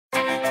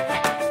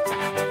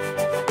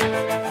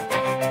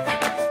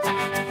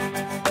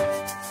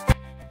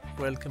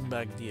Welcome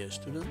back, dear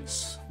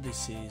students.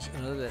 This is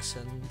another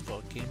lesson for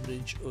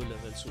Cambridge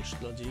O-Level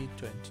Sociology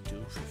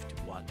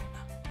 2251.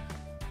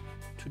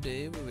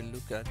 Today we will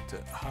look at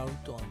how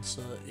to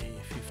answer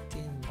a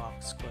 15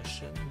 marks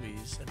question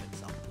with an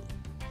example.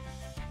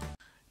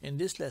 In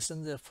this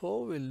lesson,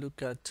 therefore, we'll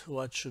look at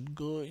what should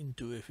go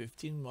into a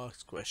 15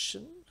 marks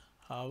question.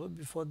 However,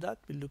 before that,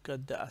 we'll look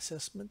at the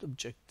assessment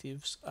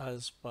objectives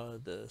as per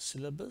the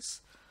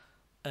syllabus,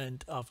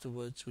 and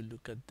afterwards we'll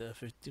look at the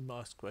 50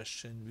 marks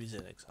question with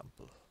an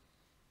example.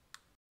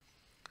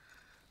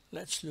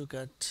 Let's look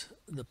at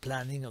the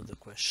planning of the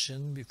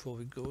question before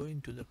we go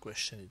into the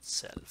question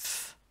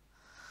itself.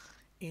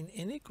 In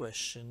any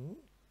question,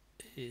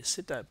 a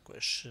C-type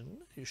question,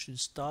 you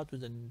should start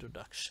with an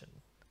introduction.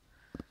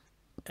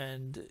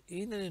 And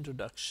in an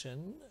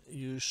introduction,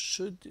 you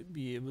should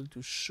be able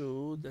to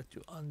show that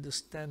you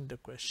understand the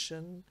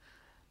question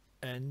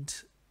and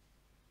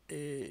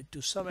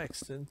to some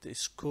extent the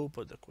scope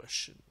of the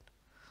question.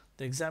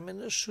 The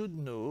examiner should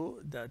know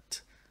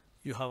that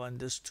you have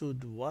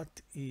understood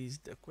what is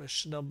the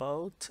question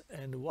about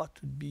and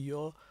what would be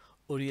your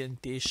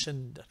orientation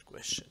in that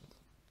question.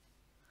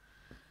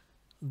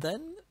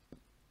 Then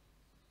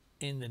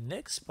in the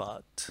next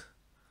part,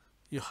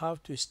 you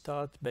have to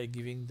start by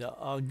giving the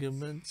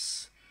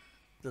arguments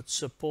that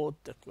support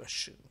the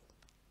question.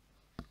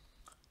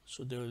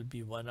 So there will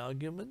be one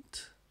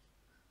argument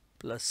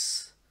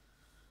plus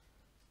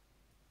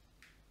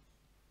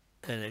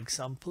an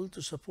example to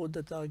support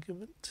that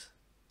argument.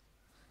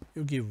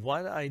 You give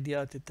one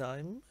idea at a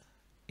time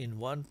in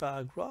one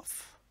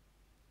paragraph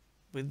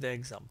with the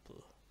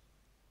example.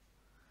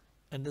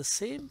 At the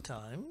same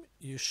time,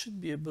 you should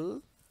be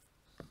able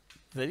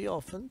very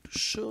often to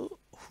show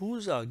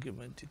whose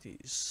argument it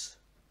is.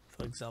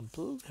 For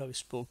example, we have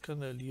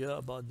spoken earlier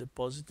about the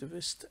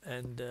positivist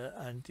and the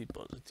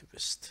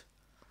anti-positivist.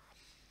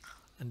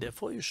 And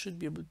therefore, you should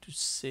be able to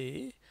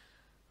say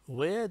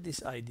where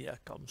this idea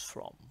comes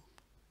from.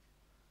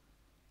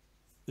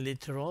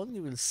 Later on,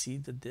 you will see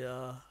that there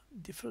are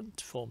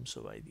different forms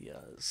of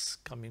ideas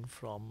coming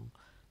from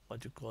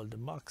what you call the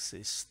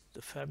Marxist,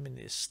 the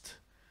feminist,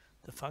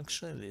 the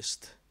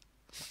functionalist.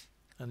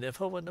 And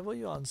therefore, whenever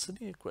you're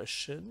answering a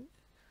question,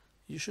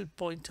 you should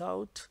point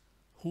out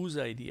whose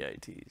idea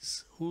it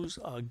is, whose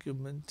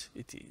argument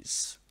it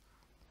is.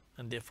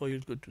 And therefore,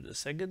 you'll go to the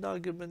second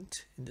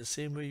argument. In the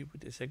same way, you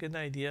put a second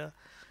idea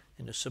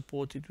and you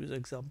support it with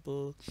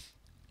example,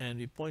 and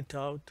we point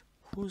out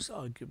whose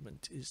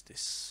argument is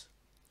this.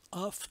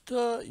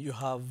 After you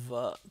have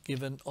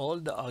given all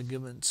the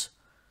arguments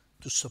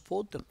to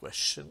support the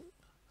question,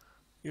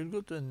 you'll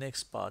go to the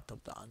next part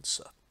of the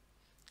answer.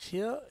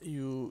 Here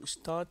you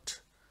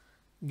start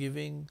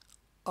giving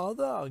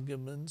other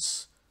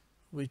arguments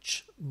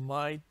which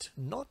might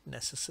not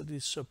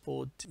necessarily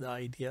support the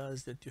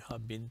ideas that you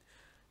have been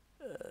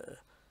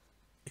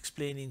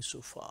explaining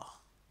so far.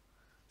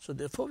 So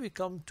therefore we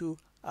come to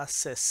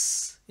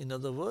assess. In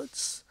other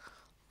words,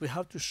 we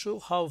have to show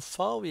how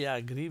far we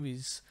agree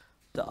with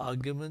the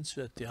arguments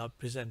that you have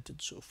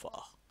presented so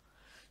far.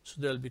 So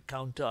there will be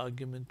counter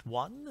argument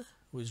 1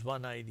 with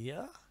one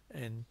idea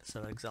and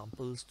some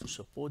examples to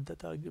support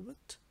that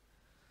argument.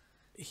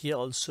 Here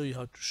also you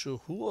have to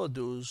show who are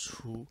those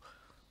who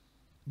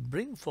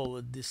bring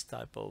forward this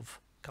type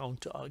of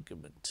counter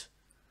argument.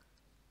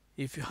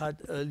 If you had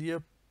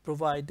earlier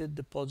provided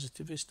the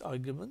positivist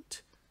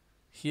argument,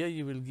 here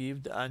you will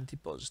give the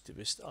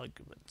anti-positivist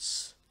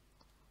arguments.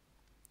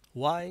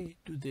 Why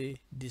do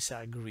they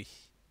disagree?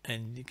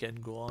 And you can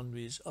go on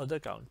with other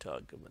counter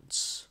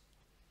arguments.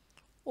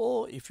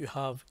 Or if you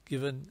have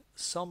given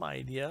some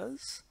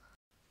ideas,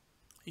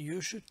 you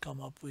should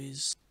come up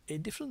with a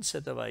different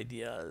set of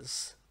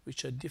ideas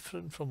which are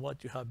different from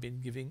what you have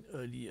been giving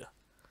earlier.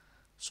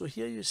 So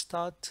here you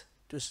start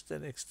to a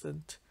certain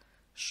extent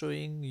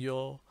showing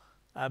your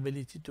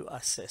ability to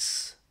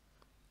assess.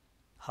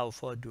 How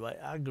far do I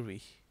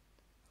agree?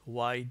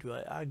 Why do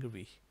I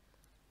agree?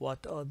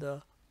 What are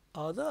the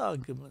other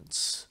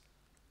arguments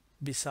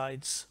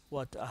besides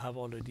what I have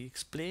already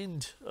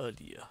explained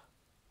earlier?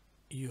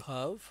 You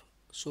have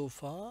so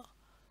far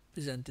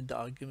presented the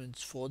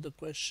arguments for the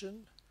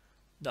question,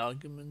 the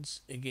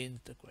arguments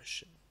against the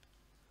question.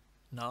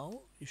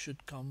 Now you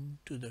should come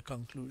to the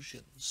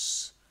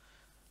conclusions.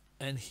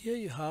 And here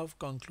you have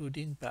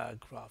concluding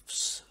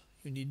paragraphs.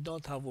 You need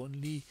not have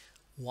only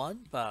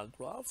one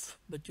paragraph,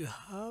 but you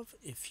have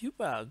a few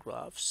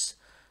paragraphs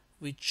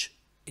which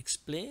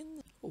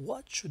explain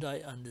what should I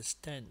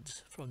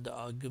understand from the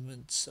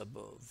arguments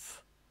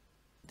above.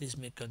 This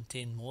may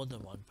contain more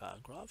than one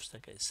paragraph,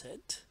 like I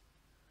said,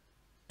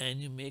 and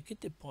you make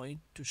it a point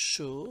to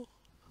show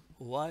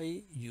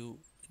why you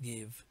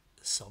gave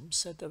some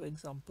set of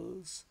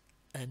examples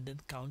and then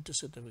counter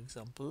set of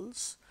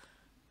examples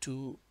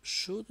to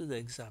show to the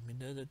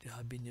examiner that you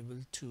have been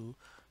able to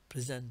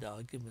present the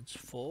arguments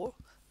for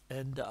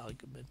and the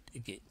argument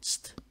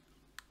against.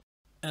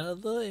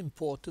 Another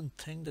important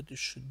thing that you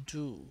should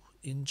do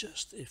in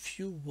just a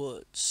few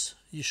words,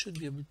 you should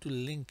be able to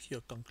link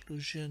your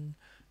conclusion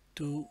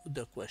to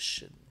the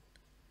question.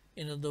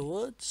 In other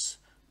words,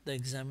 the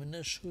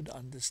examiner should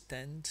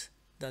understand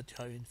that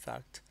you have in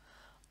fact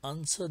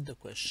answered the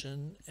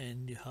question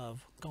and you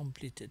have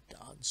completed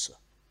the answer.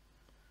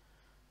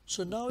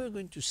 So now we're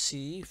going to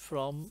see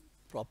from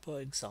proper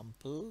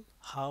example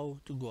how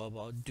to go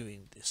about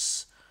doing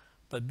this.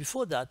 But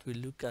before that, we'll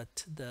look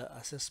at the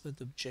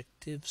assessment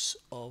objectives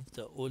of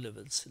the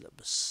O-level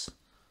syllabus.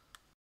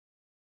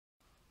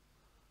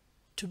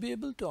 To be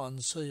able to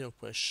answer your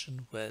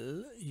question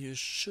well, you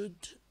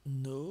should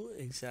know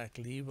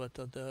exactly what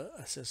are the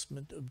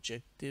assessment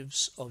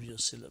objectives of your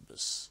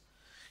syllabus.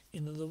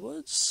 In other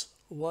words,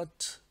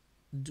 what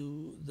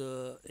do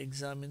the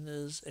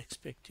examiners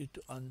expect you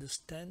to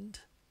understand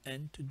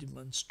and to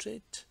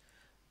demonstrate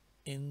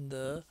in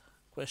the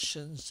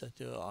questions that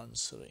you are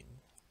answering.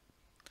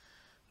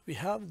 We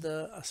have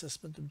the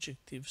assessment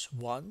objectives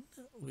 1,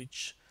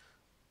 which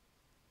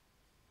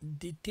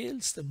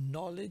details the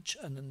knowledge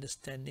and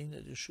understanding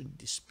that you should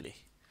display.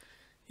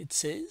 It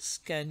says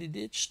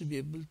candidates should be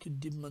able to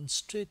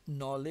demonstrate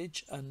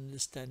knowledge and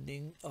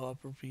understanding of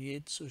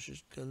appropriate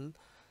sociological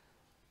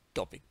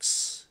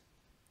topics.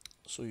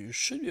 So you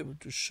should be able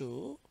to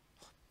show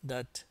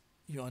that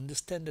you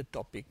understand the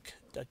topic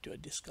that you are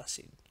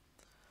discussing.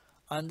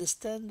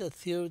 Understand the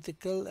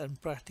theoretical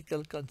and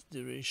practical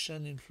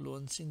consideration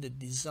influencing the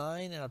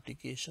design and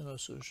application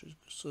of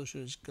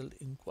sociological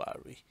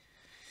inquiry.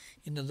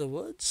 In other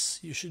words,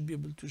 you should be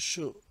able to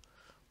show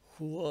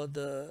who are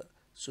the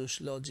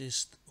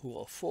sociologists who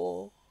are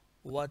for,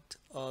 what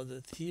are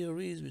the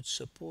theories which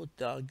support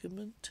the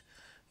argument,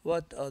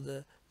 what are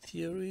the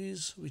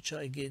theories which are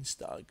against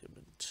the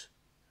argument.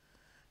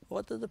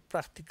 What are the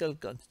practical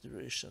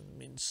considerations?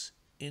 Means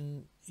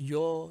in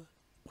your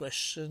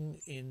question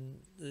in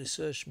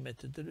research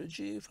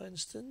methodology, for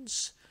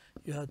instance,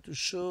 you have to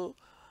show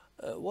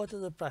what are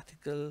the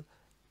practical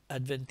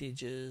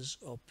advantages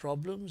or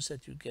problems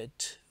that you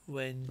get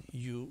when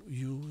you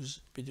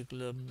use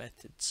particular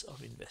methods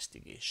of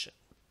investigation.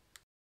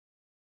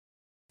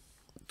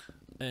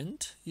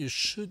 And you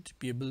should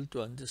be able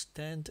to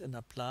understand and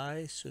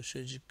apply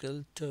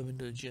sociological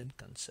terminology and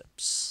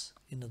concepts.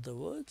 In other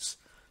words,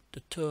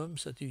 the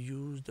terms that you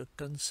use, the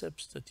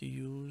concepts that you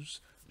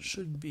use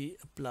should be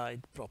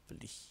applied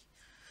properly.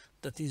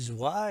 That is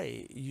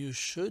why you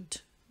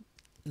should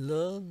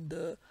learn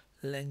the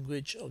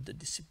language of the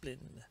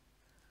discipline.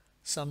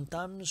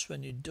 Sometimes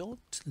when you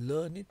don't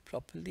learn it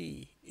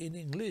properly in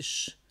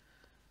English,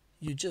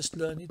 you just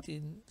learn it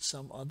in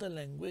some other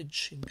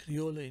language, in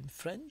Creole or in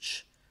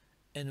French,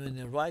 and when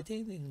you're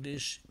writing in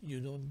English,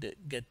 you don't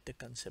get the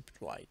concept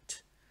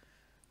right.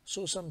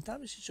 So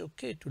sometimes it's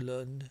okay to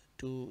learn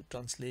to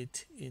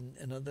translate in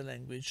another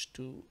language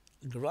to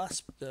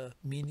grasp the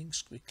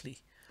meanings quickly,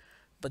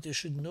 but you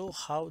should know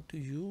how to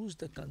use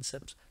the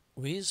concepts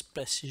with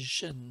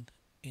precision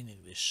in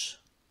English.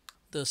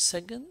 The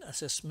second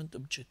assessment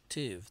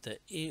objective, the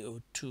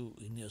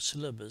AO2 in your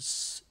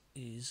syllabus,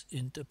 is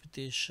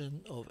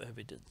interpretation of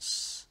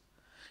evidence.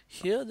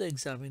 Here the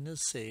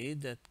examiners say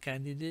that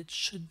candidates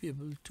should be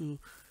able to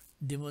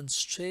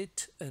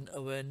demonstrate an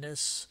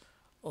awareness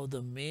of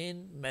the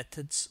main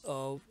methods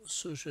of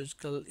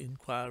sociological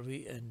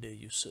inquiry and their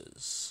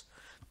uses.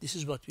 This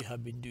is what we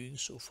have been doing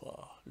so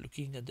far,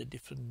 looking at the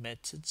different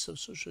methods of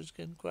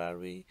sociological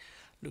inquiry,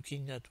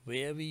 looking at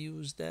where we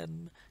use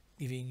them,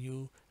 giving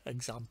you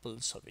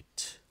examples of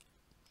it.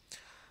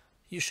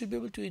 You should be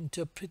able to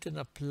interpret and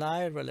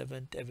apply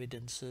relevant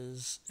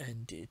evidences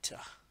and data.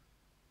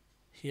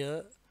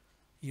 Here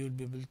you will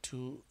be able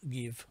to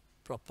give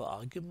proper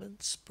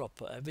arguments,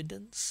 proper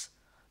evidence,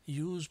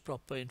 use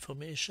proper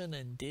information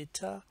and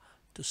data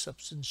to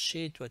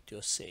substantiate what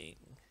you're saying.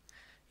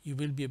 You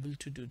will be able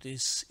to do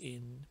this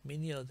in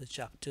many other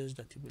chapters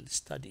that you will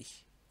study,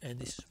 and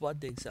this is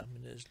what the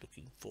examiner is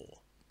looking for.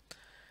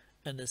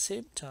 And at the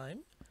same time,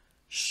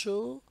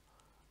 show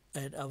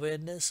an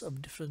awareness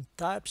of different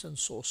types and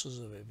sources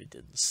of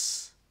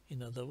evidence.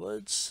 In other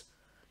words,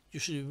 you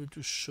should be able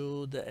to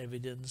show the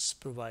evidence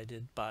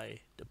provided by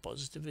the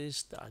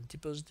positivist, the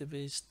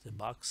anti-positivist, the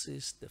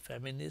Marxist, the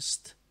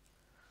feminist.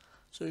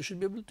 So you should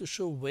be able to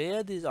show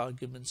where these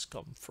arguments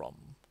come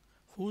from,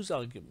 whose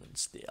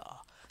arguments they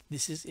are.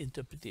 This is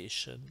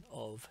interpretation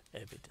of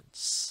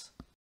evidence.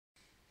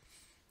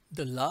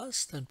 The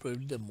last and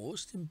probably the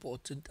most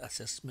important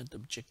assessment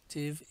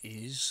objective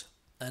is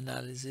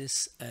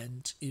analysis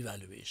and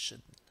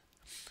evaluation.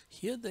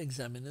 Here the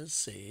examiners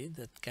say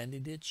that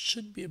candidates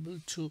should be able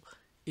to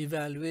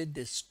evaluate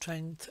the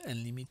strength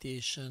and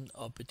limitation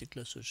of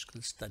particular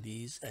sociological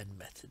studies and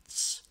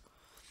methods.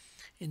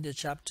 In the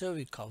chapter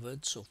we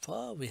covered so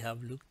far, we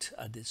have looked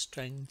at the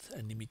strength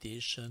and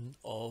limitation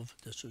of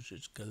the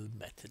sociological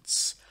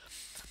methods.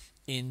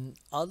 In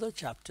other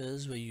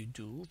chapters where you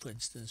do, for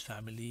instance,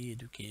 family,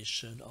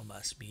 education or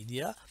mass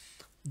media,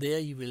 there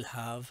you will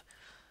have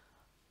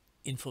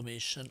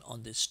information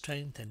on the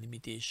strength and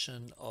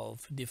limitation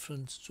of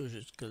different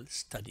sociological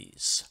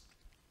studies.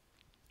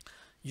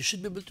 You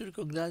should be able to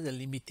recognize the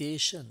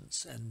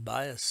limitations and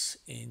bias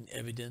in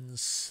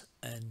evidence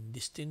and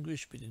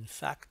distinguish between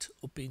fact,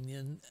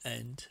 opinion,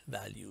 and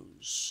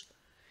values.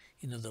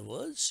 In other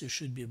words, you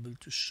should be able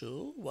to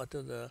show what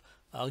are the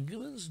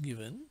arguments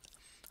given,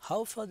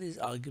 how far these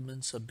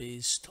arguments are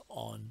based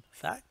on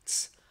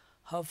facts,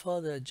 how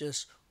far they are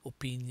just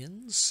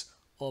opinions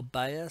or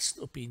biased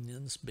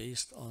opinions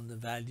based on the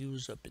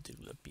values of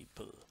particular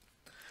people.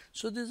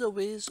 So these are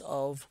ways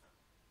of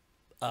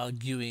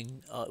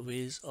arguing,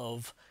 ways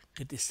of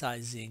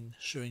criticizing,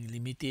 showing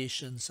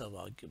limitations of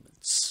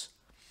arguments.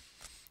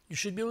 You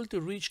should be able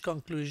to reach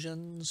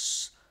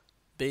conclusions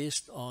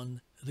based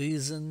on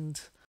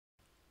reasoned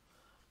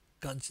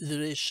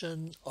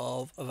consideration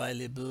of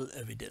available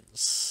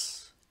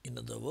evidence. In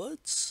other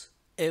words,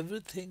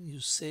 everything you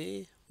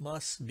say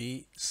must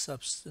be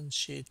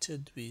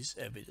substantiated with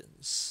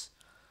evidence.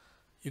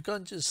 You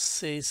can't just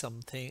say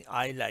something,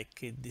 I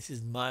like it, this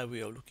is my way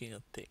of looking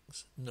at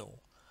things. No.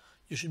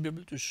 You should be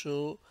able to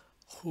show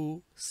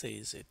who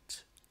says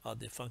it. Are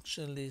they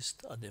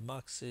functionalist? Are they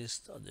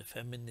Marxist? Are they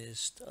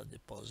feminist? Are they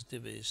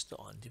positivist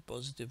or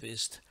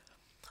anti-positivist?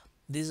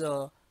 These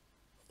are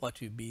what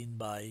we mean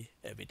by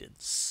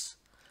evidence.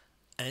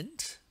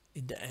 And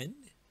in the end,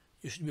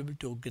 you should be able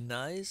to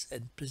organize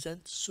and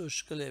present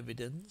social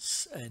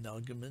evidence and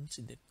arguments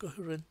in a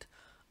coherent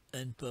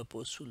and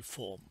purposeful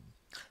form.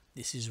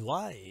 This is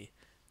why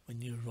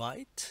when you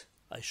write,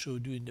 I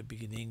showed you in the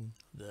beginning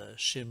the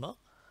schema,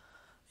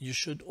 you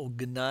should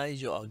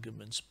organize your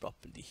arguments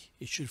properly.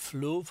 It should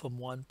flow from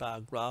one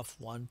paragraph,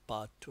 one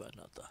part to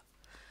another.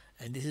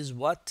 And this is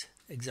what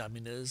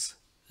examiners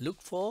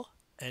look for,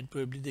 and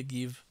probably they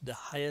give the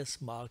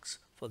highest marks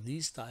for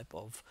these type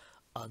of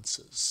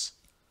answers.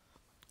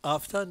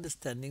 After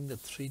understanding the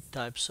three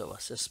types of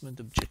assessment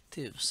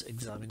objectives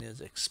examiners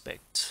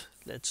expect,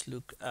 let's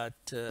look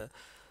at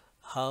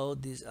how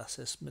these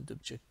assessment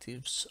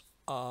objectives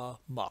are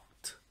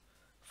marked.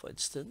 For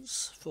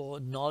instance, for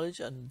knowledge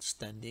and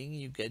understanding,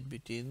 you get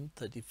between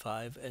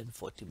 35 and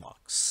 40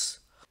 marks.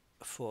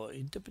 For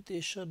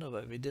interpretation of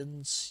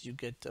evidence, you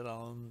get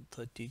around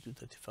 30 to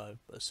 35%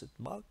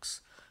 marks.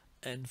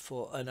 And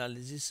for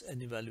analysis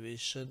and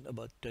evaluation,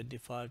 about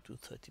 25 to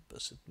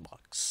 30%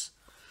 marks.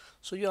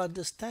 So you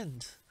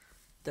understand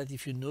that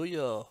if you know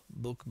your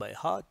book by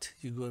heart,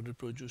 you go and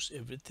reproduce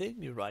everything,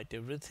 you write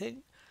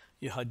everything,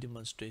 you have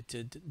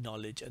demonstrated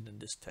knowledge and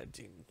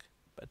understanding.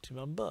 But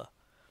remember,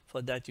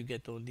 for that you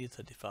get only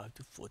 35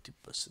 to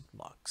 40%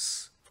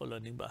 marks for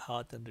learning by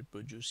heart and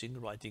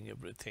reproducing, writing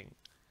everything.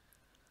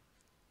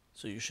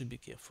 So you should be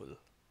careful.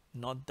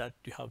 Not that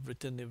you have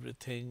written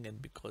everything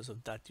and because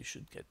of that you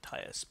should get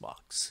highest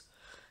marks.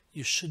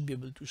 You should be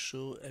able to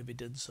show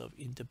evidence of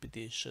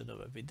interpretation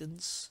of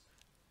evidence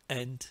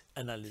and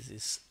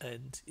analysis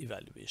and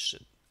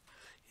evaluation.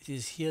 It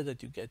is here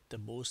that you get the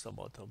most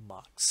amount of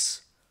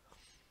marks.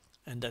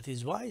 And that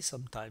is why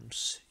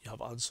sometimes you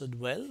have answered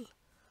well,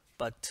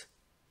 but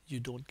you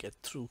don't get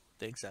through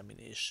the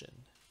examination.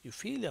 You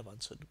feel you have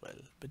answered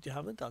well, but you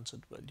haven't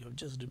answered well. You have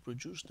just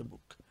reproduced the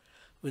book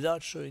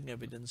without showing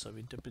evidence of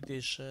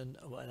interpretation,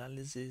 of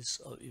analysis,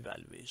 or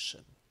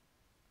evaluation.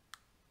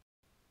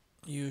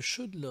 You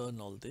should learn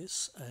all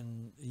this,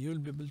 and you'll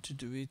be able to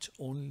do it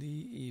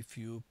only if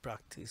you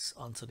practice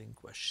answering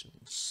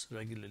questions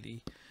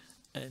regularly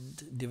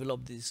and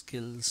develop these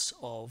skills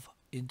of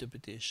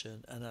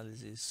interpretation,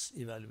 analysis,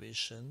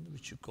 evaluation,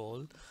 which you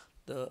call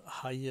the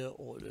higher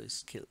order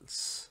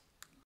skills.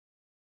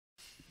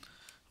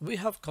 We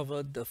have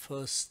covered the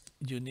first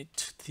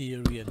unit,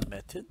 theory and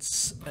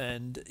methods,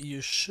 and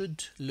you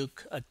should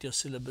look at your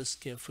syllabus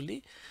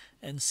carefully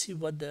and see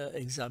what the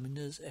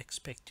examiners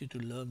expect you to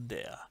learn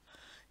there.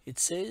 It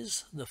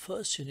says the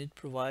first unit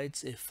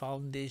provides a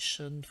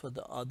foundation for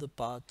the other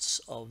parts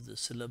of the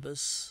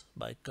syllabus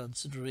by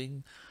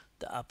considering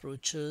the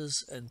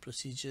approaches and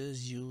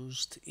procedures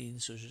used in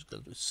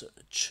sociological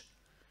research.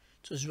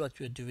 So this is what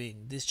we are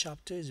doing. This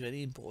chapter is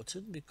very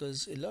important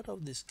because a lot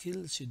of the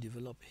skills you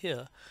develop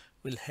here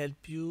will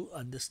help you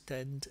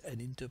understand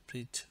and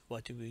interpret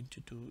what you're going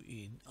to do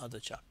in other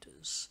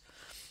chapters.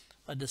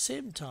 At the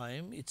same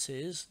time, it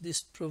says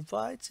this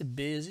provides a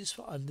basis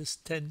for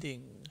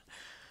understanding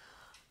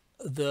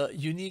the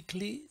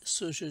uniquely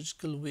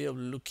sociological way of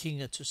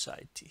looking at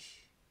society.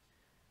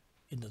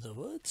 In other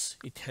words,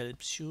 it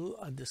helps you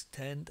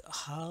understand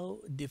how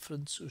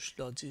different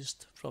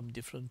sociologists from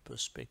different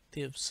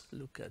perspectives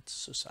look at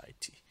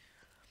society,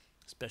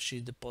 especially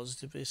the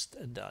positivist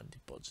and the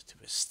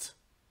anti-positivist.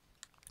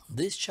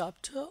 This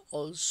chapter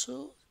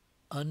also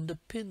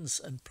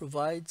underpins and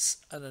provides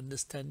an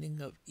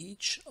understanding of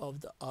each of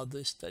the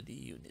other study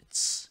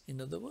units. In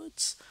other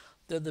words,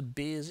 they're the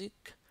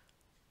basic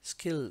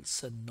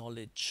skills and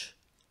knowledge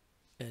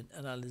and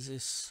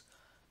analysis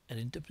and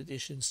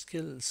interpretation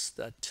skills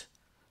that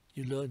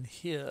you learn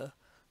here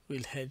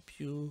will help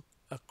you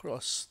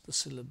across the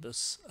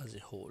syllabus as a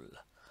whole,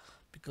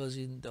 because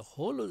in the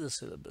whole of the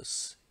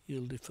syllabus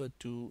you'll refer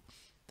to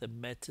the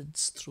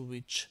methods through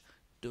which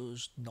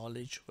those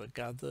knowledge were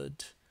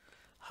gathered,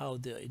 how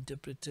they are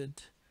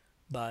interpreted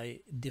by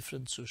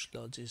different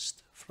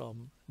sociologists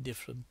from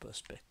different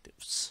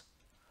perspectives.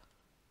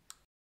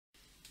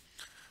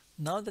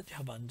 Now that you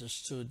have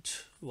understood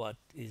what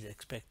is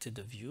expected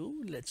of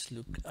you, let's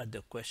look at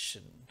the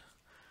question,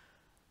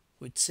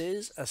 which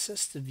says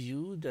assess the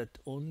view that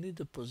only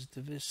the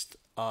positivists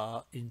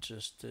are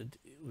interested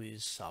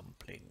with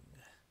sampling.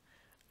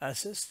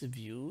 Assess the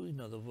view,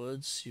 in other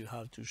words, you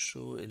have to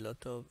show a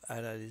lot of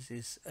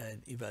analysis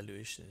and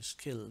evaluation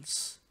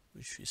skills,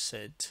 which we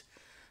said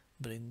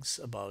brings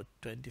about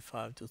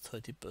 25 to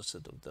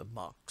 30% of the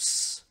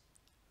marks.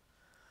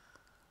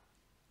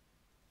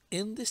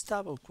 In this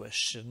type of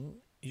question,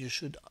 you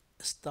should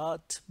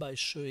start by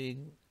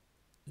showing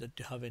that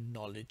you have a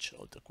knowledge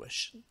of the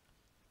question,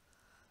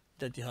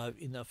 that you have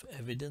enough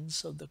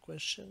evidence of the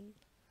question,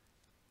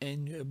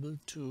 and you're able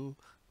to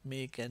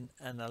make an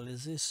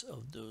analysis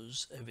of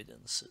those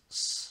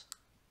evidences.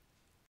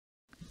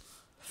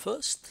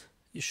 First,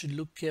 you should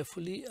look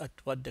carefully at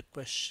what the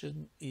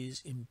question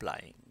is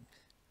implying.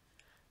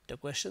 The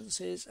question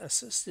says,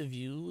 assess the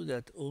view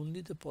that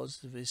only the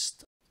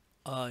positivists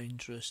are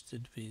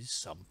interested with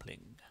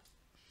sampling.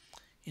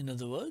 In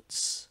other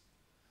words,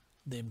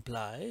 they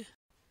imply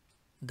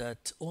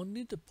that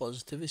only the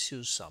positivists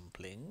use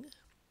sampling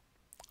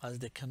as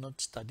they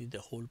cannot study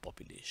the whole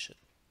population.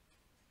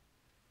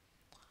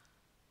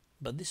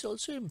 But this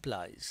also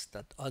implies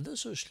that other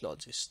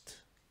sociologists,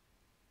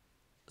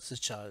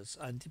 such as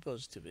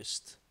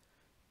anti-positivists,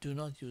 do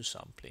not use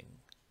sampling.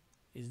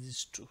 Is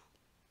this true?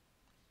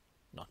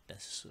 Not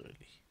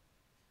necessarily.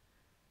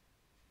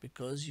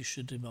 Because you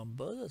should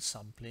remember that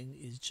sampling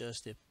is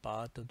just a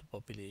part of the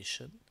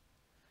population.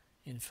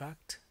 In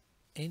fact,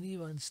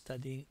 anyone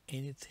studying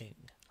anything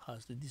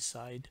has to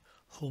decide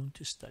whom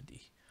to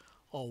study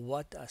or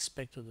what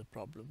aspect of the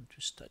problem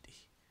to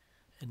study,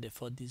 and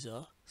therefore these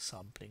are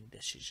sampling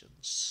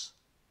decisions.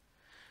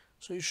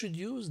 So you should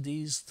use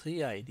these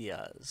three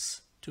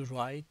ideas to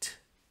write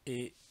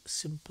a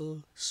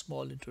simple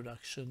small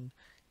introduction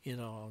in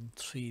around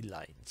 3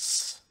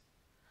 lines.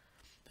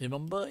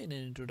 Remember, in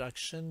an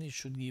introduction you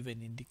should give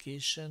an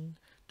indication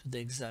to the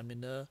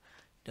examiner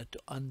that to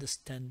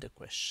understand the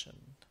question,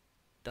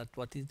 that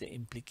what is the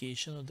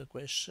implication of the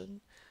question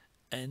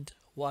and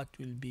what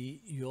will be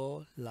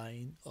your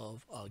line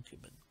of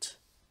argument.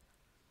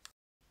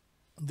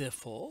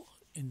 Therefore,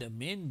 in the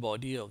main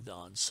body of the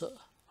answer,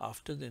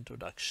 after the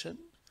introduction,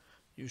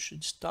 you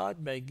should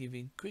start by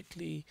giving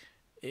quickly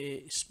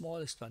a small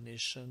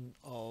explanation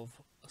of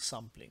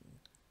sampling.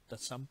 That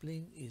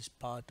sampling is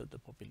part of the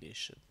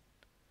population.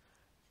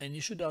 And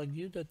you should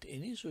argue that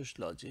any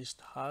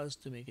sociologist has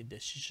to make a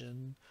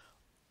decision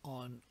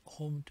on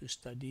whom to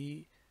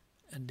study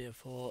and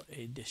therefore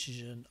a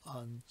decision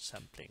on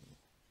sampling.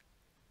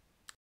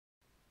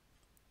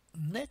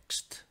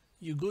 Next,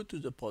 you go to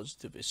the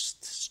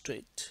positivist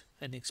straight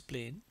and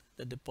explain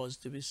that the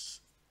positivists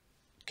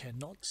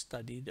cannot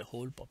study the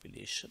whole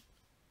population.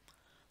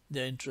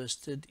 They are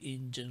interested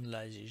in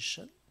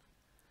generalization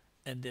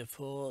and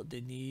therefore they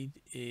need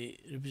a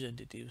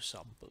representative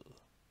sample.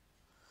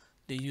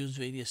 They use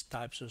various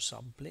types of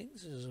samplings,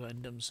 such as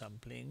random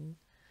sampling,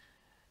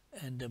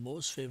 and the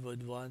most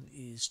favored one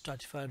is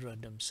stratified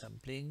random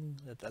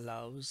sampling that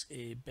allows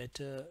a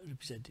better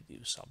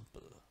representative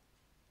sample.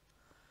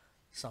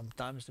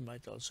 Sometimes they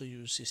might also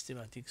use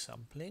systematic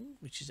sampling,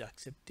 which is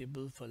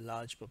acceptable for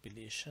large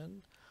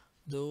population,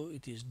 though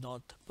it is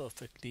not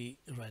perfectly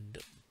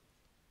random.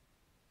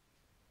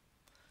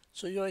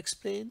 So you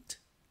explained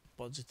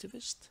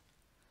positivist,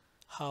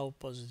 how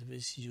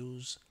positivists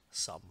use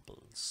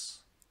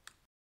samples.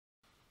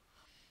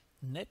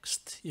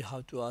 Next, you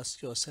have to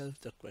ask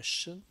yourself the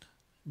question,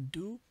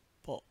 do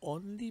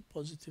only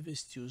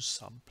positivists use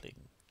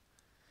sampling?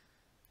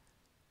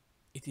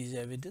 It is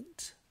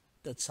evident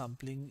that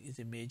sampling is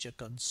a major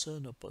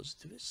concern of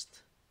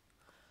positivists.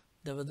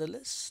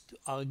 Nevertheless, to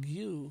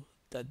argue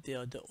that they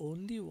are the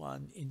only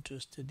one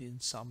interested in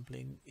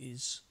sampling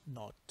is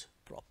not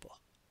proper.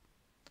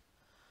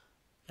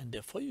 And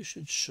therefore you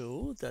should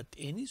show that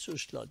any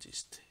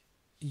sociologist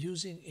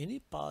using any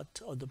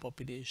part of the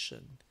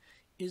population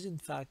is in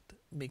fact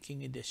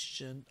making a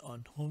decision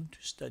on whom to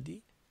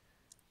study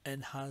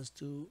and has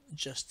to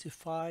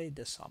justify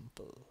the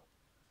sample.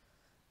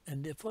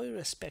 And therefore,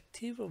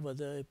 irrespective of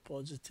whether a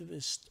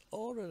positivist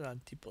or an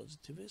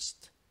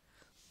anti-positivist,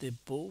 they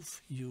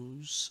both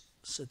use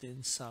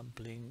certain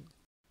sampling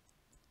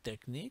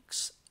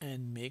techniques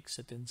and make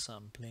certain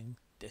sampling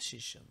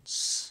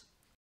decisions.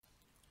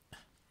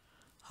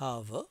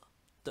 However,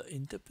 the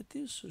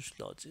interpretive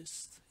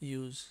sociologists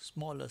use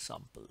smaller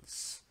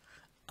samples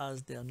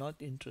as they are not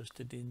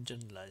interested in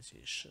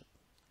generalization.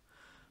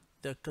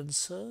 They are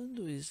concerned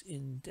with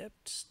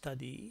in-depth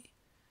study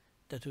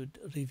that would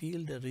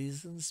reveal the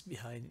reasons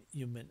behind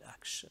human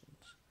actions.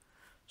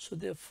 So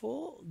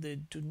therefore, they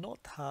do not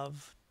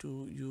have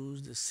to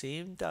use the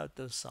same type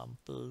of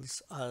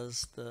samples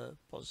as the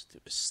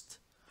positivist,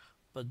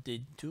 but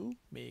they do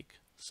make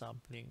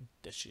sampling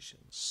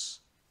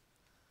decisions.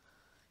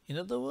 In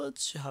other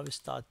words, you have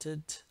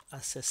started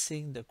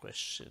assessing the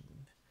question.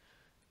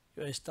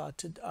 You have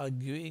started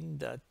arguing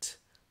that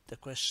the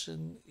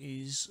question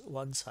is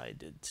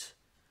one-sided.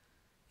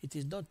 It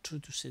is not true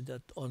to say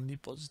that only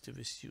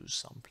positivists use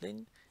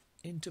sampling.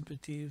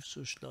 Interpretive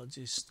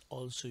sociologists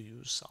also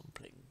use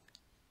sampling.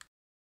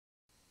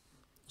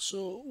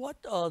 So what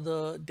are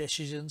the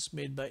decisions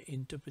made by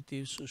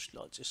interpretive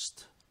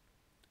sociologists?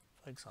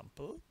 For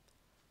example,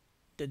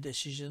 the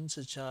decisions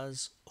such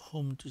as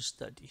whom to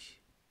study,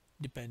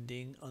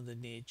 depending on the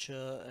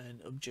nature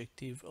and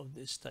objective of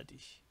the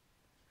study.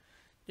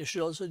 They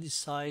should also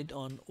decide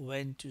on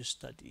when to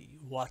study,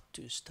 what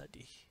to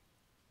study.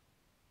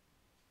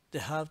 They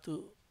have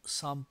to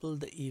sample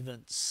the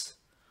events,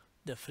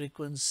 the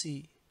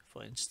frequency.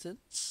 For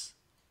instance,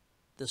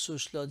 the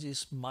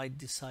sociologist might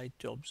decide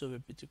to observe a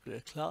particular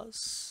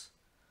class.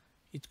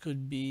 It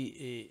could be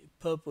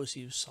a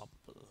purposive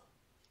sample.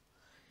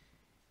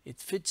 It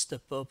fits the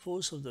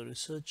purpose of the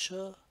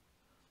researcher,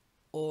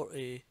 or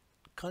a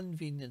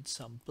convenient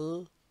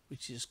sample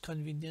which is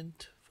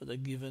convenient for the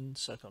given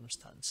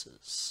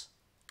circumstances.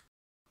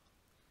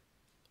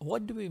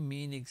 What do we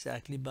mean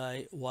exactly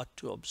by what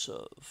to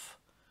observe?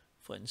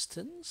 For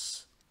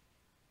instance,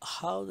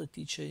 how the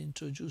teacher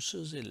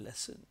introduces a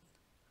lesson,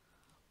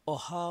 or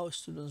how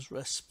students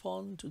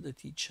respond to the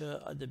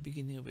teacher at the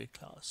beginning of a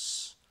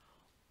class,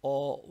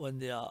 or when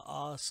they are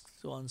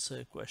asked to answer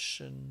a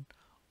question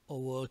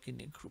or work in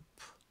a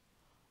group.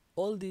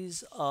 All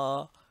these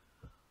are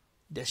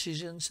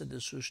decisions that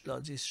the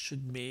sociologist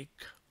should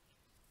make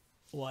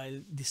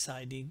while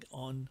deciding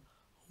on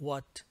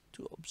what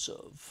to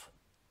observe.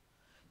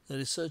 The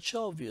researcher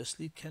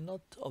obviously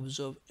cannot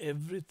observe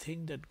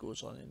everything that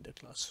goes on in the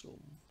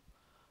classroom,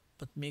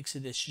 but makes a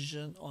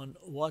decision on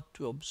what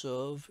to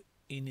observe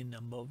in a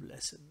number of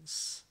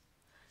lessons.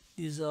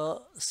 These are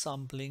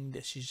sampling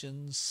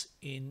decisions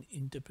in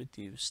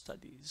interpretive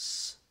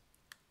studies.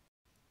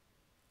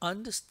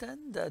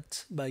 Understand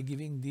that by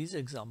giving these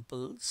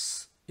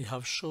examples, you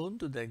have shown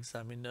to the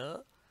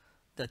examiner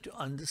that you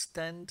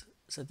understand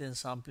certain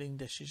sampling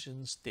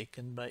decisions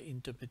taken by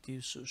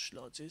interpretive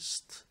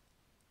sociologists.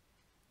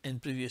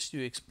 And previously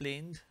you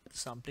explained the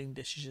sampling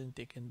decision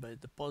taken by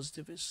the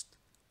positivist,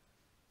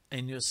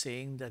 and you're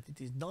saying that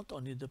it is not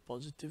only the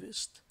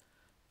positivist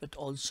but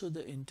also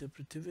the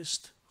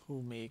interpretivist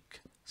who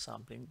make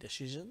sampling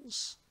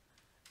decisions,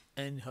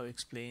 and you have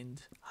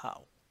explained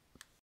how.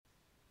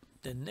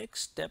 The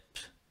next step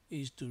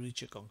is to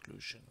reach a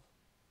conclusion.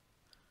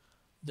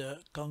 The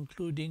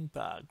concluding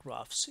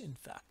paragraphs, in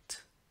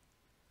fact.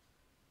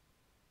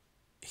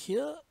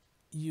 Here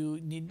you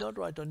need not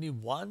write only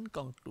one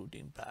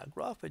concluding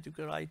paragraph, but you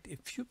can write a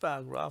few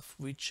paragraphs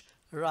which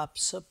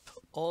wraps up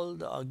all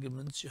the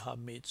arguments you have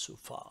made so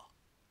far.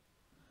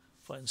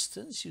 For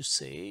instance, you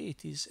say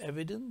it is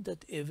evident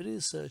that every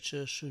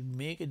researcher should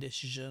make a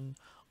decision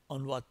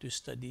on what to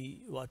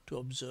study, what to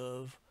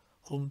observe,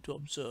 whom to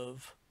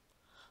observe.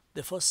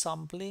 Therefore,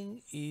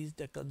 sampling is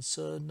the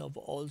concern of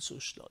all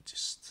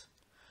sociologists.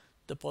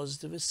 The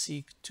positivists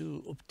seek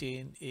to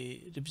obtain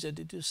a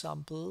representative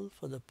sample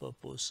for the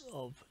purpose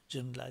of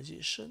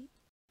generalization,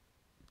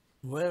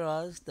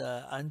 whereas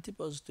the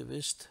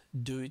anti-positivists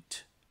do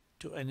it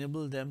to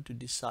enable them to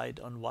decide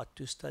on what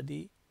to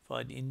study for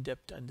an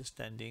in-depth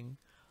understanding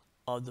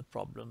of the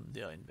problem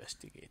they are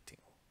investigating.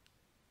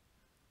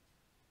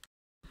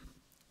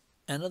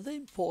 Another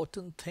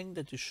important thing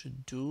that you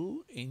should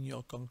do in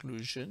your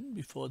conclusion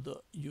before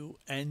you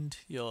end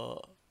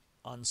your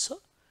answer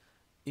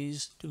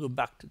is to go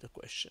back to the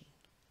question.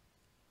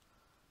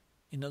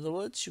 In other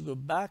words, you go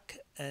back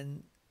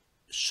and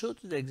show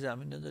to the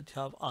examiner that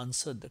you have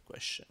answered the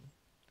question.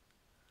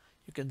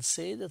 You can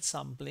say that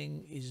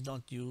sampling is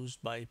not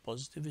used by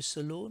positivists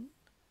alone.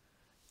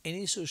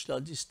 Any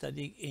sociologist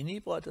studying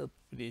any part of the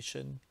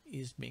population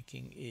is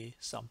making a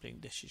sampling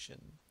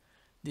decision.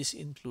 This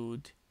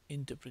includes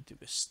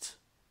interpretivists.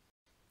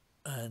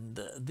 And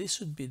this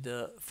would be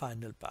the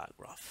final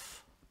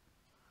paragraph.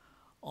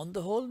 On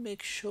the whole,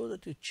 make sure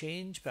that you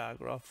change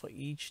paragraph for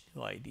each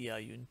new idea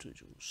you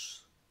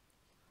introduce.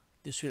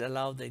 This will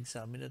allow the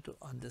examiner to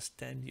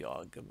understand your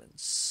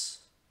arguments.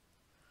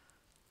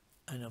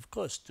 And of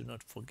course, do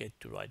not forget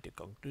to write a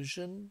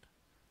conclusion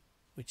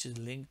which is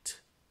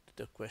linked to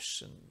the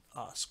question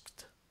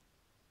asked.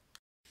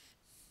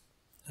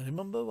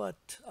 Remember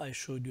what I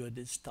showed you at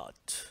the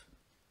start.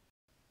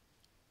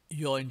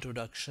 Your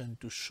introduction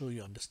to show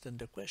you understand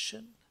the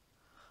question,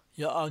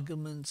 your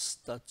arguments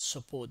that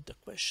support the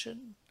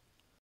question,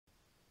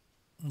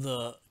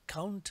 the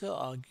counter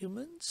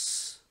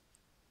arguments,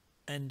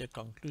 and the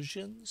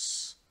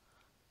conclusions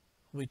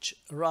which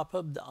wrap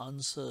up the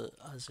answer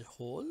as a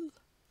whole,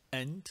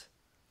 and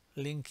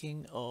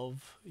linking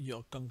of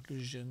your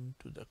conclusion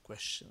to the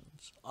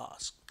questions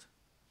asked.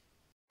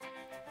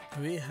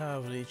 We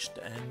have reached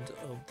the end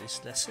of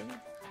this lesson.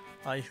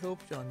 I hope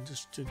you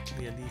understood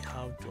clearly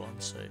how to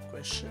answer a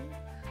question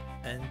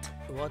and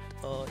what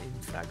are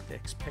in fact the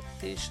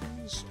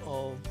expectations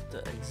of the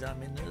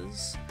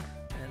examiners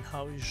and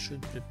how you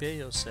should prepare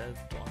yourself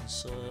to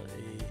answer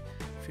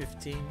a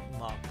 15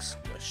 marks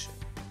question.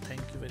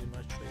 Thank you very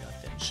much for your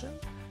attention,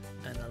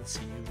 and I'll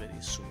see you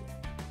very soon.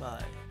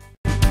 Bye.